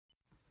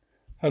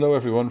Hello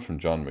everyone from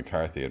John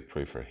McCarthy at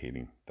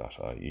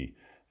prayforhealing.ie.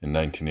 In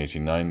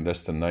 1989,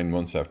 less than 9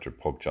 months after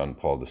Pope John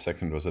Paul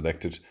II was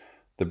elected,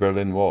 the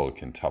Berlin Wall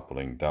came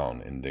toppling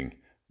down, ending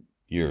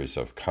years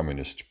of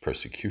communist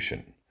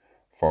persecution.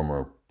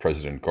 Former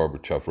President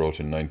Gorbachev wrote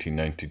in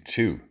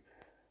 1992,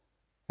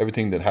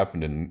 "Everything that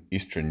happened in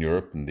Eastern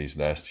Europe in these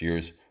last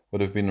years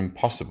would have been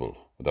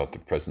impossible without the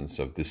presence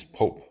of this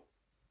Pope."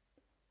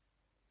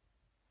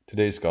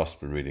 Today's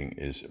Gospel reading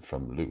is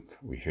from Luke.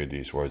 We hear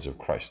these words of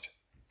Christ.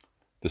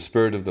 "The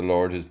Spirit of the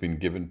Lord has been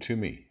given to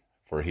me,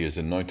 for he has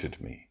anointed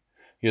me.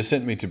 He has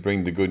sent me to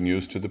bring the good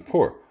news to the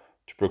poor,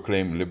 to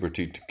proclaim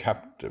liberty to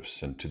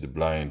captives and to the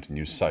blind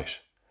new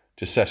sight,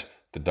 to set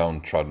the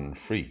downtrodden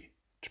free,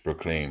 to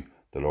proclaim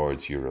the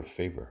Lord's year of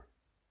favour."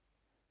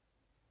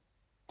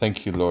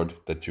 Thank you, Lord,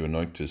 that you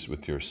anoint us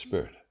with your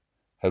Spirit.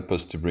 Help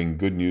us to bring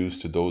good news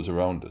to those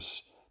around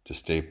us, to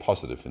stay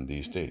positive in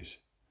these days.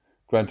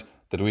 Grant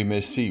that we may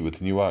see with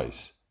new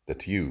eyes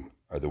that you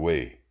are the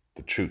way,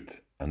 the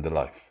truth, and the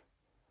life.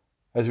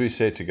 As we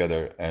say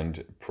together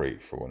and pray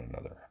for one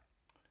another.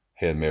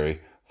 Hail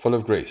Mary, full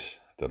of grace,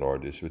 the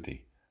Lord is with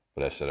thee.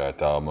 Blessed art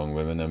thou among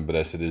women, and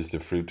blessed is the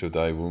fruit of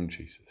thy womb,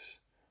 Jesus.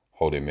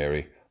 Holy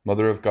Mary,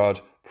 Mother of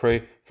God,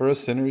 pray for us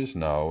sinners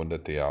now and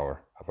at the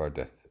hour of our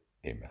death.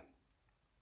 Amen.